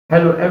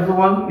Hello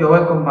everyone, you're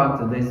welcome back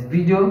to this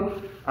video.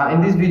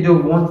 In this video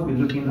we want to be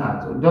looking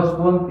at just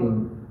one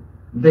thing: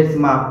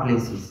 decimal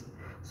places.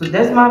 So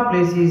decimal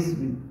places,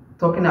 we're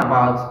talking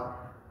about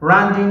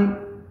rounding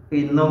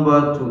a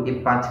number to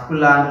a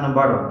particular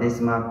number of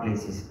decimal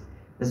places.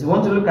 As we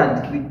want to look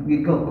at,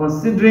 we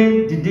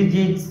considering the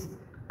digits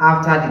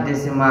after the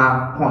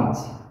decimal point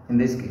in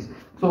this case.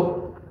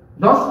 So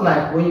just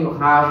like when you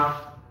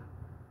have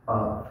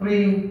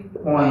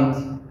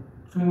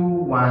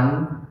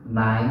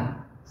 3.2197.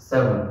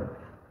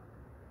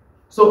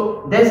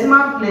 So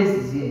decimal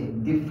places here,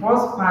 the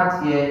first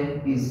part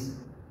here is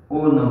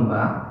whole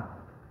number,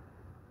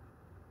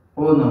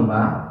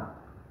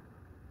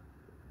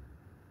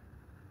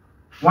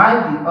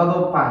 while the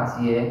other part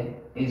here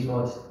is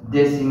what?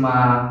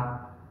 Decimal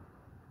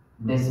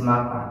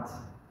part.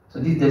 So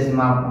this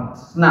decimal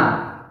points.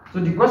 Now,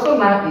 so the question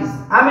now is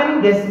how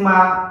many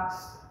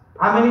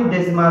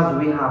decimals do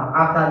we have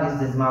after this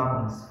decimal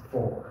points?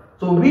 4.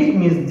 So which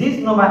means this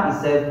number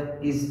itself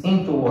is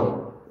into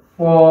what?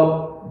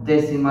 4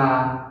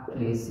 decimal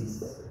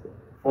places,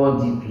 4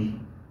 dp.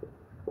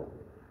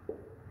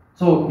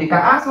 So they can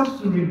ask us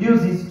to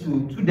reduce this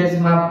to 2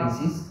 decimal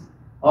places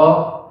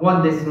or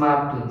 1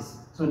 decimal place.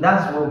 So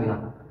that's what we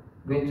are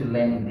going to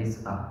learn in this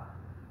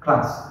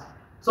class.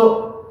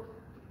 So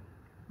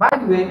by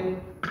the way,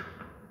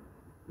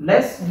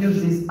 let's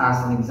use this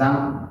as an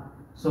example.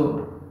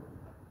 So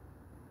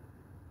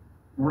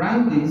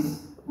round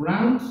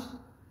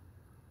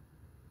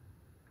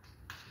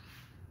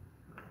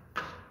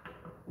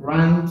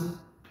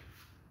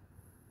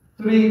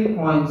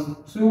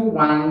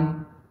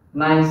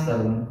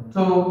 3.2197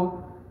 to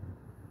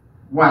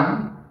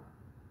 1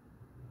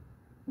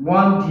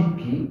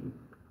 dp,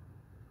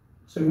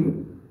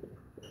 2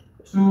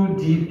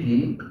 dp,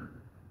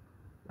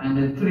 and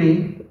the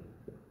 3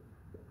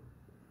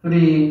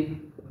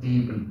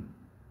 dp.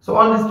 So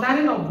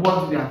understanding of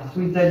what we have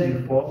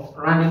treated before,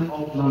 rounding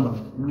up numbers,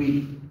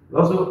 we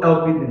also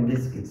help it in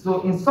this case.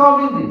 So in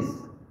solving this,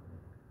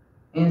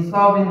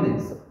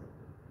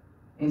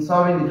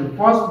 the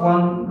first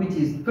one, which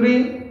is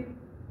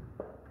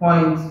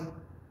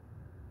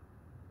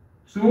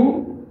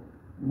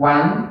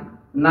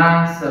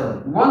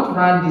 3.2197, we want to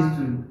round this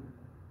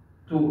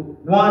to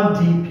 1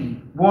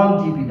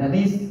 dp, that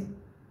is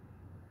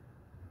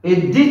a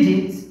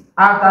digit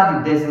after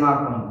the decimal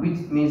point, which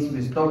means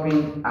we're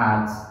stopping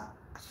at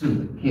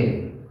 2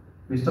 here.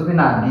 We're stopping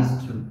at these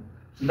 2.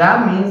 So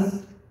that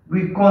means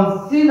we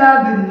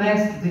consider the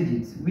next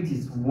digit, which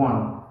is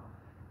 1.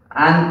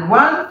 And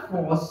 1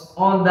 falls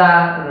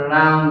under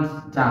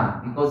round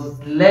down because it's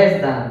less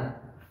than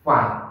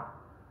 5.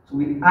 So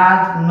we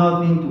add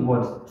nothing to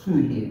what? 2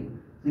 here.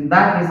 So in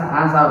that case, our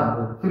answer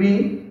will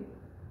be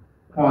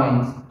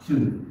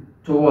 3.2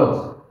 to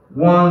what?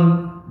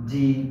 1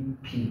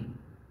 dp.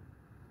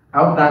 I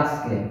hope that's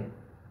clear.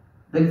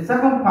 The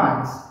second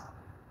part,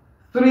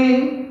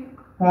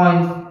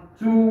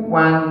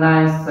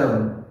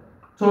 3.2197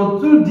 to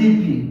 2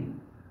 dp.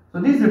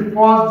 So this is the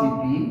first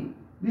dp,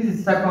 this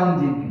is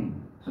second dp.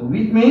 So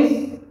which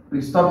means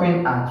we're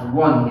stopping at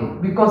 1 here.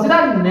 We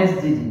consider the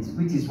next digit,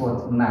 which is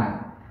what?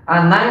 9.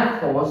 And 9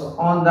 falls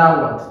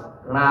under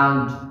what?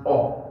 Round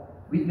up.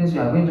 Which means we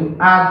are going to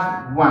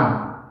add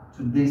 1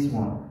 to this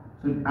one.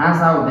 So the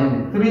answer will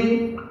then be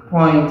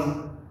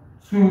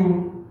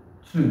 3.22.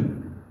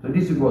 So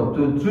this is what?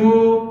 To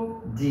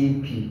 2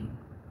 dp.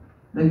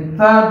 The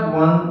third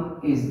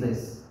one is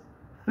this.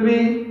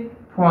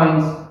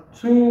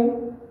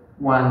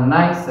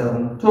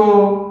 3.2197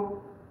 to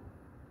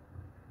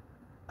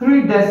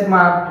 3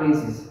 decimal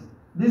places.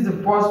 This is the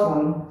first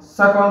one,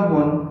 second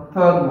one,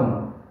 third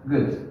one.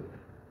 Good.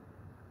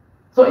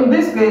 So in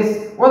this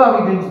case, what are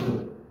we going to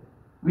do?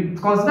 We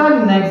consider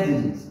the next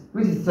digit,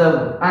 which is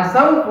 7. And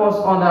 7 falls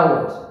under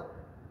what?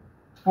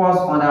 Falls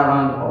under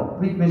round up,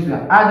 which means we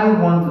are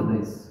adding 1 to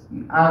this.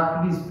 We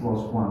add this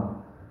plus 1.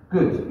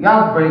 Good. You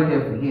have to be very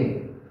careful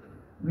here.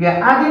 We are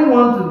adding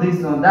 1 to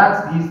this one.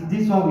 That's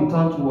this one we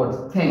turn to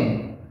what?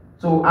 10.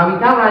 So, and we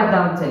can't write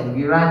down 10.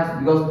 We write,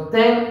 because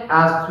 10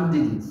 has 2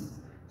 digits.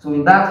 So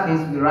in that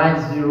case, we write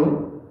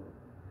 0.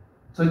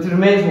 So it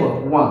remains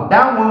what? 1.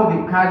 That one will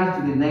be carried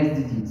to the next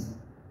digit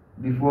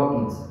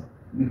before it.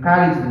 We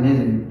carry it to the next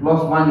digit.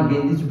 Plus 1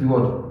 again. This will be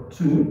what?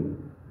 2.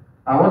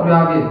 And what do we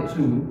have here?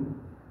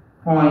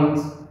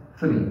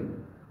 2.3.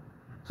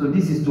 So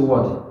this is to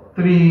what?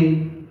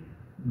 3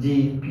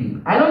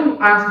 dp. I know you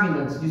asked me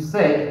that, you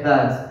said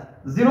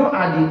that 0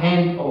 at the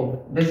end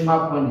of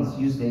decimal point is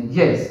useless.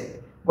 Yes.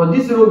 But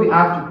this 0 we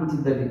have to put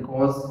it there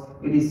because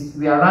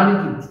we are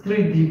rounding to 3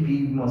 dp.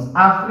 We must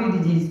have 3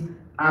 digits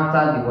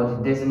after the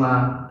what?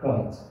 Decimal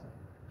point.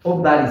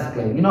 Hope that is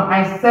clear. You know,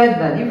 I said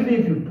that even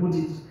if you put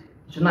it,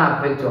 it should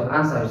not affect your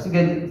answer. You still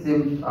get the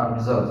same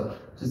result.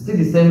 So it's still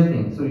the same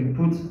thing. So you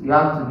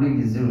have to leave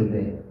the 0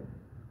 there.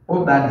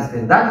 Hope that is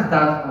clear. That is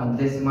that on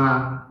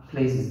decimal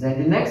places. Then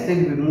the next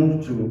stage we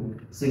move to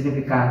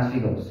significant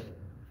figures.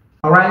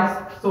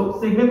 Alright, so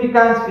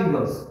significant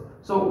figures.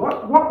 So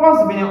what's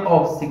the meaning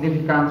of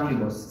significant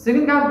figures?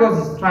 Significant figures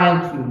is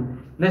trying to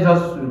let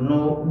us to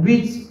know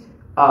which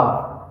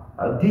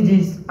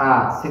digits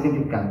are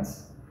significant.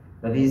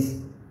 That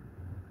is,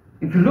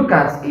 if you look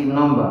at a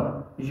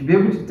number, you should be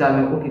able to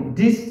determine, okay,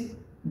 this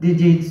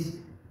digit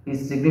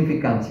is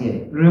significant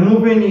here.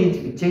 Removing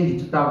it will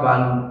change the total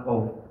value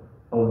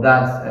of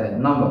that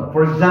number.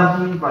 For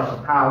example, if I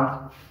should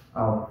have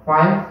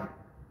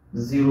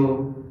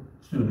 502,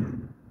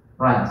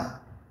 right?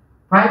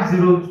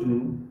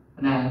 502,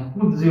 and I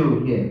put 0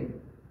 here,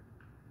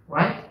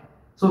 right?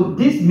 So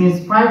this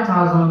means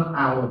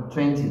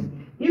 5020.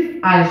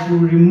 If I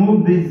should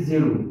remove this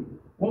 0,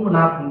 what will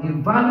happen? The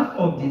value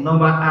of the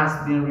number has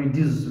been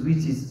reduced,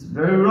 which is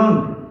very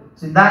wrong.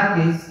 So in that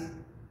case,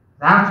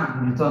 I have to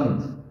return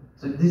it.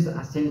 So this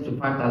has changed to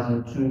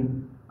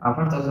 5002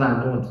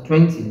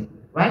 5020,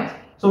 right?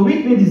 So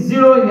which means the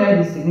 0 here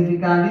is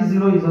significant. This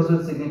 0 is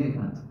also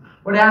significant.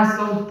 But there are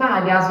some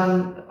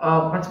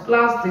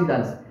particular state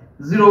that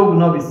 0 will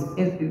not be,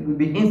 it will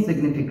be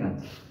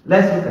insignificant.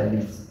 Let's look at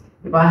this.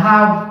 If I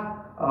have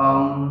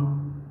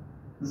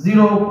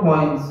 0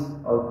 points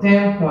or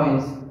 10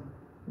 points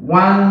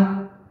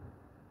 1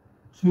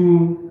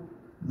 2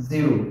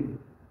 0.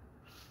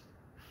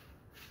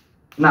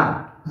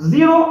 Now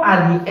 0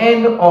 at the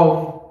end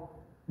of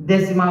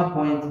decimal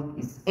point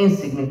is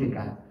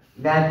insignificant.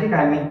 Then I think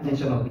I made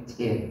mention of it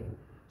here.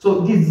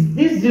 So this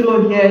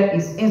 0 here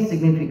is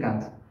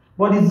insignificant,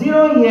 but the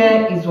 0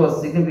 here is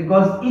what's significant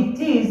because it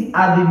is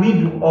at the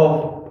middle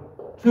of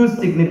two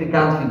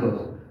significant figures.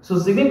 So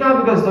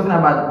significant figures is talking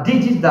about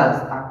digits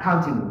that are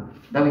countable,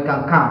 that we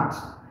can count.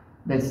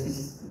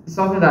 That's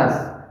something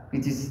that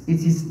it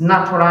is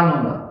natural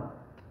number.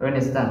 You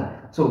understand?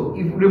 So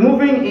if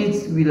removing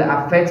it will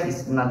affect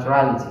its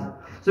naturality.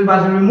 So if I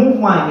should remove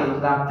 1 here, it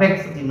will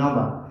affect the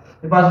number.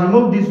 If I should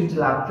remove this, it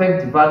will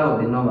affect the value of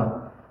the number.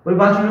 But if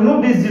I should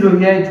remove this 0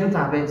 here, it won't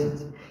affect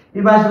it.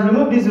 If I should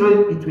remove this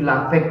 0, it will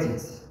affect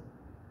it.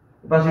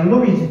 If I should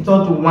remove it, it will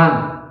turn to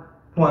 1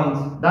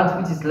 point, that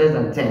which is less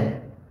than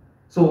 10.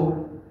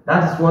 So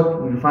that is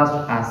what we refer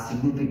to as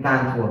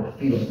significant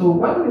figure. So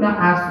when we now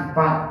ask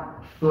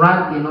to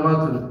rank a number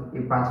to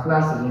a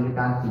particular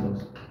significant figure,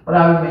 what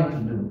are we going to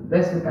do?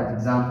 Let's look at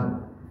example.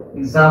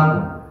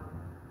 Example.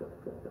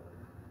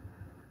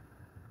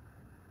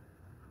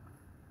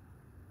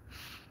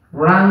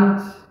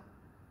 Rank.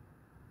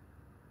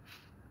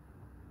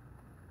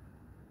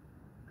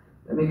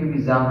 Let me give you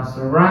examples.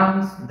 So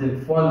rank the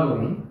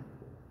following.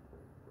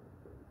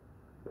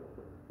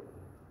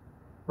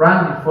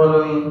 Rank the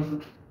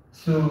following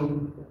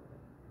to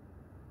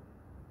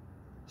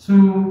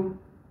two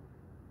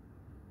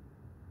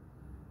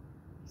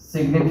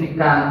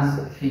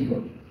significant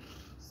figures.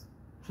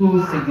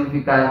 Two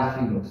significant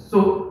figures.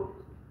 So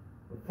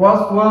the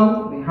first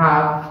one we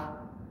have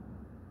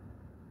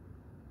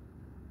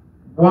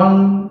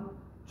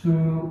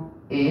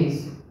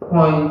 128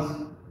 point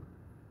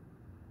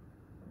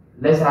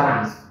lesser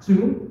than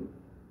 2.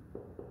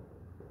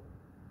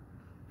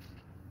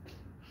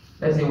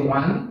 Let's say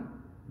 1,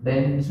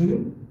 then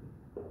 2,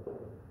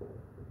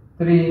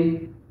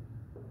 3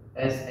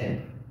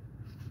 SF.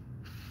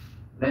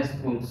 Let's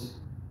put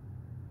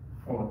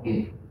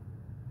 4A.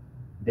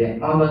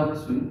 Then under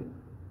 2,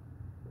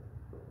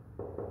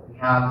 we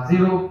have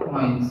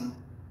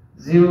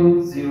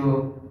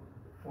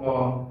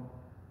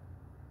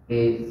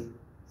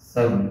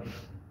 0.00487.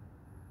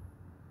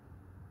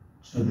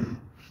 2.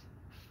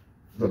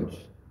 Good.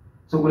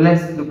 So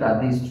let's look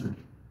at these two.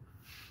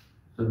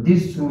 So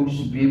these two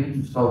should be able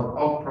to solve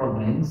all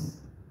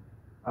problems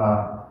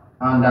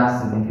under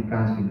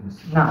significant figures.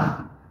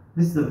 Now,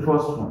 this is the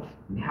first one.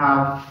 We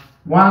have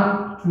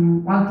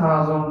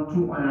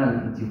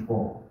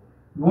 1,284.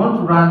 We want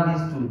to round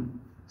these to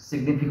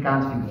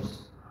significant figures.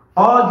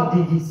 All the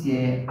digits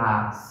here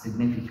are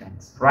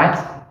significant, right?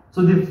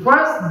 So the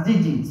first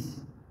digit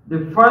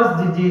will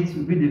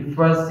be the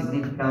first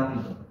significant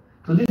figure.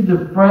 So this is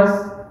the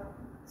first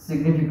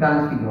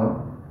significant figure.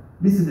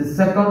 This is the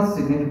second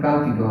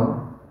significant figure.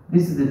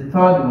 This is the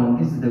third one.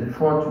 This is the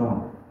fourth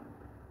one.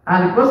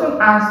 And the question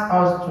asks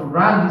us to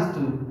round this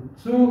to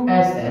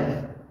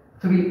 2SF,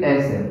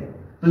 3SF.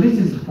 So this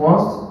is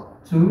first,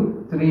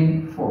 2,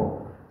 3,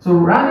 4. So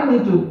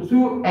rounding it to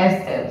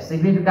 2SF,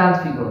 significant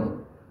figure,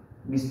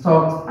 we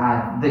stopped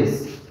at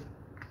this.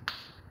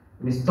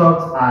 We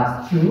stopped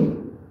at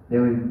 2,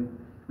 then we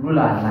rule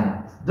our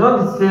line.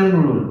 Just the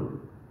same rule.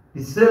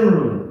 The same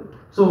rule.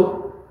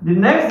 So the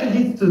next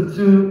digit to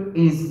 2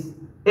 is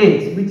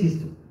 8, which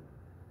is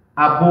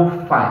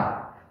above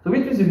 5. So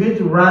which means we're going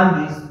to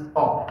round this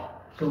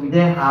up. So we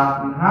then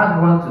have, we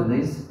add 1 to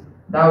this,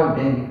 that would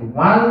then be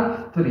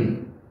 1, 3.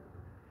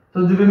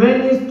 So the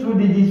remaining 2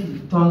 digits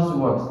returns to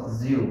what?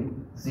 0,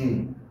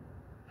 0.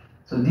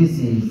 So this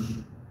is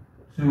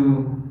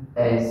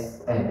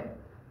 2SF.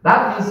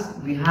 That means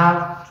we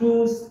have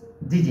 2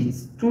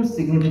 digits, 2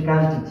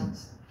 significant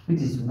digits,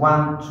 which is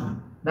 1,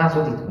 2. That's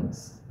what it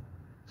means.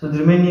 So the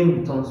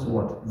remaining returns to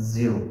what?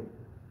 0.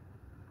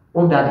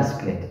 Hope that is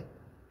clear.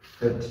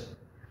 Good.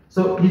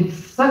 So the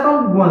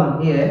second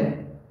one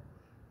here,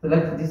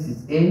 select this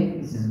is A,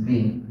 this is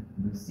B.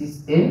 This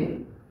is A.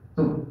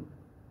 So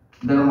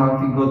Then my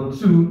figure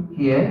 2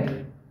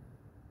 here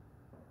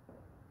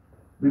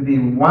will be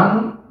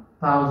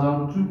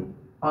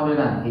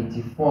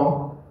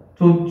 1284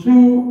 to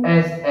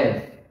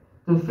 2SF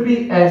to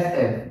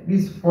 3SF.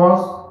 This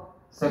first,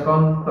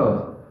 second,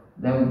 third.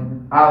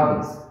 Then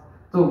average.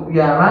 So we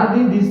are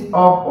rounding this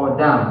up or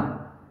down.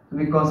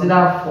 We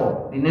consider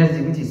 4, the next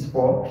digit is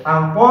 4,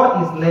 and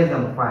 4 is less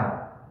than 5.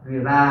 We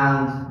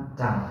round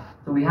down.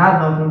 So we add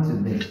nothing to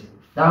this.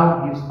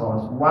 That gives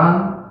us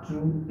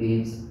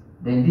 128.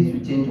 Then this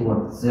will change to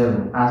what?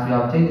 0. As we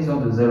have changed this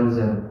one to 0,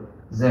 0,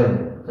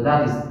 0. So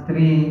that is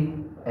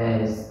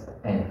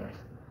 3SF.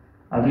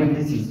 I believe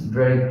this is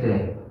very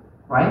clear,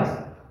 right?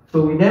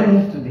 So we then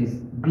move to this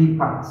B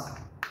part.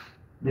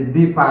 The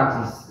B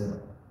part is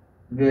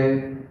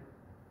very.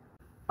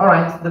 All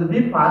right, the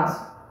B part.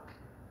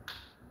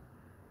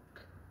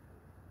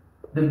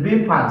 The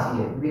B part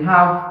here, we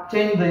have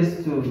changed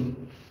this to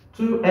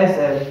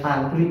 2SF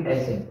and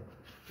 3SF.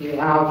 We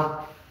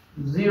have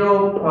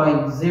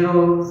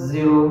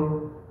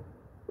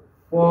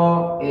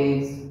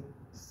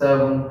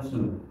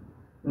 0.004872.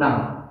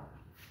 Now,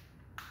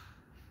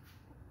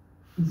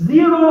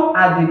 0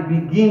 at the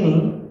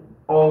beginning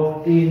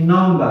of a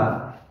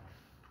number,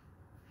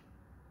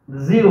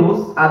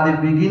 zeros at the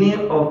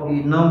beginning of a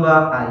number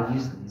are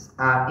useless,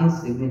 are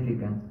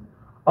insignificant.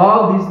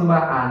 All these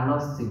numbers are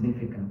not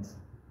significant.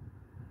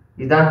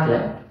 Is that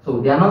clear?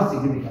 So they are not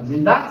significant.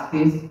 In that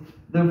case,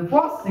 the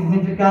first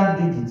significant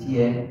digit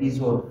here is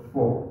what?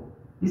 4.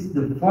 This is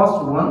the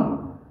first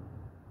one.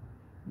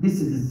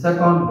 This is the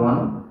second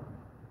one.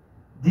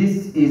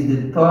 This is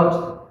the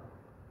third.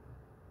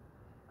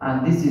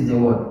 And this is the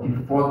what? The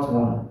fourth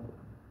one.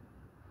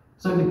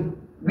 So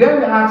where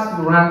we have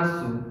to rank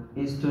to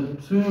is to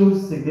 2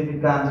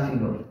 significant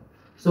figures.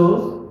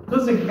 So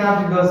 2 significant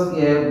figures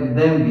here will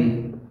then be,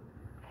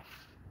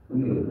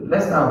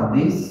 let's have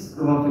this.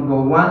 We want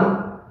figure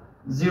 1,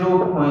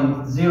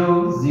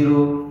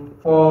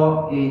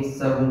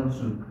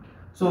 0.004872.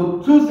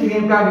 So 2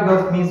 significant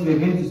figures means we're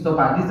going to stop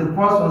at this. The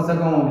first one,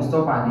 second one, we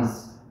stop at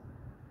this.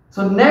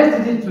 So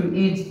next digit to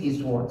each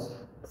is what?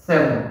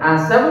 7. And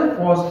 7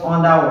 falls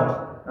under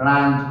what?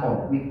 Round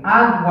up. We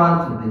add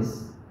 1 to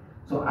this.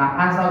 So our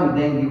answer will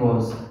then give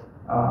us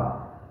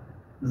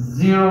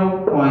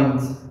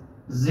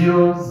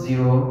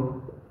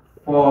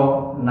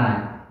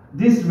 0.0049.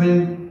 This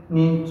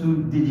remaining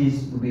 2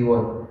 digits will be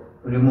what?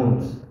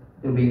 Removed.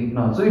 It will be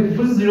ignored. So if you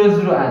put 0,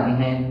 0 at the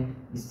end,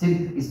 it's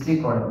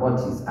still correct. But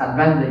it's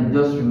advanced that you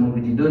just remove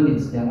it. You don't need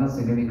it, they are not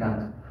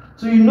significant.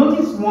 So you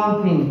notice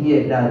one thing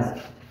here, that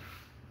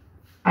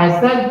I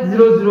said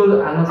 0,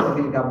 0 are not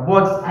significant,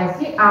 but I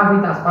still have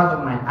it as part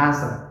of my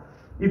answer.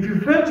 If you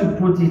fail to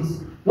put it,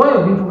 what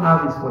you're going to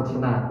have is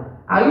 49.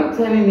 Are you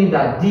telling me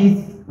that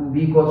this will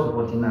be equal to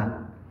 49?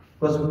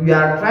 Because we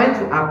are trying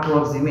to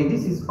approximate.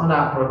 This is under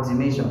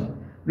approximation.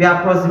 We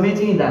are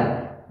approximating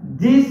that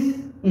this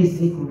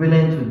is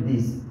equivalent to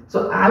this.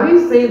 So are we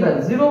saying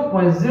that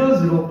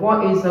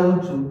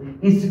 0.004872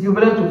 is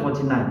equivalent to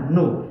 49?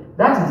 No.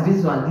 That is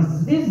this one.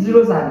 These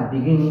zeros at the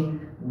beginning,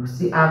 we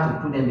still have to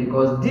put them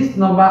because this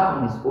number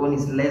on its own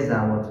is less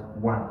than what?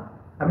 1.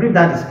 I believe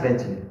that is clear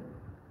to you.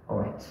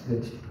 Alright,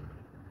 good.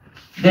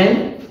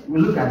 Then we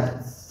look at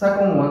the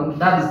second one,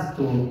 that is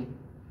to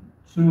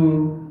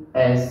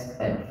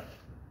 2SF.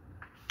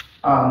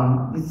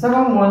 The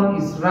second one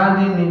is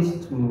rounding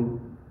it to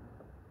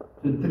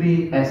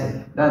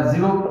 3SF. That's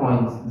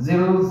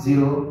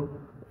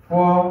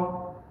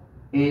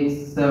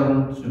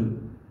 0.004872.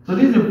 So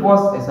this is the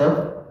first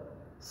SF,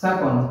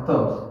 second,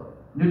 third.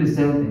 Do the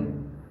same thing.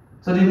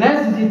 So the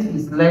next digit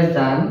is less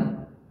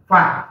than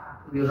 5.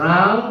 We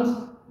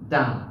round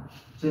down.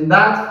 So in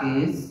that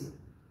case,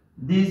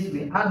 this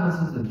we add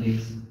nothing to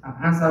this. Our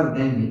answer will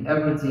then be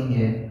everything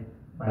here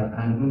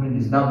by moving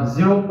this. Now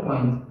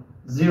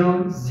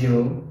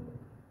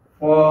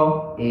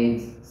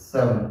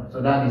 0.00487.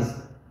 So that is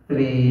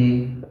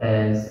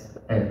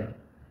 3SF.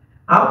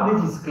 I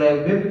hope this is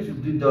clear. We're able to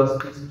do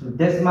justice to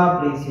decimal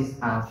places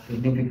and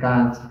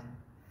significant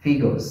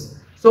figures.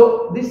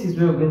 So this is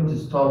where we're going to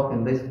stop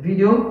in this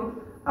video.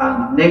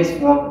 And next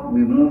one,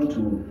 we move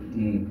to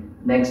the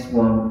next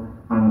one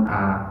on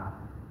our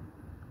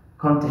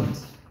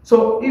content.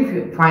 So if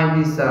you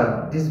find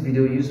this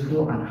video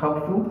useful and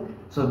helpful,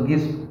 so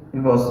give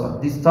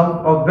us this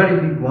thumb up, very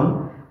big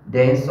one.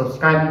 Then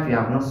subscribe if you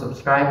have not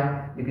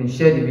subscribed. You can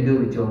share the video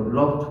with your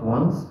loved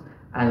ones,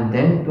 and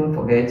then don't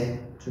forget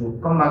to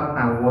come back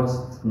and watch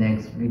the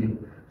next video.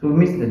 So we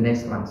miss the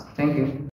next class. Thank you.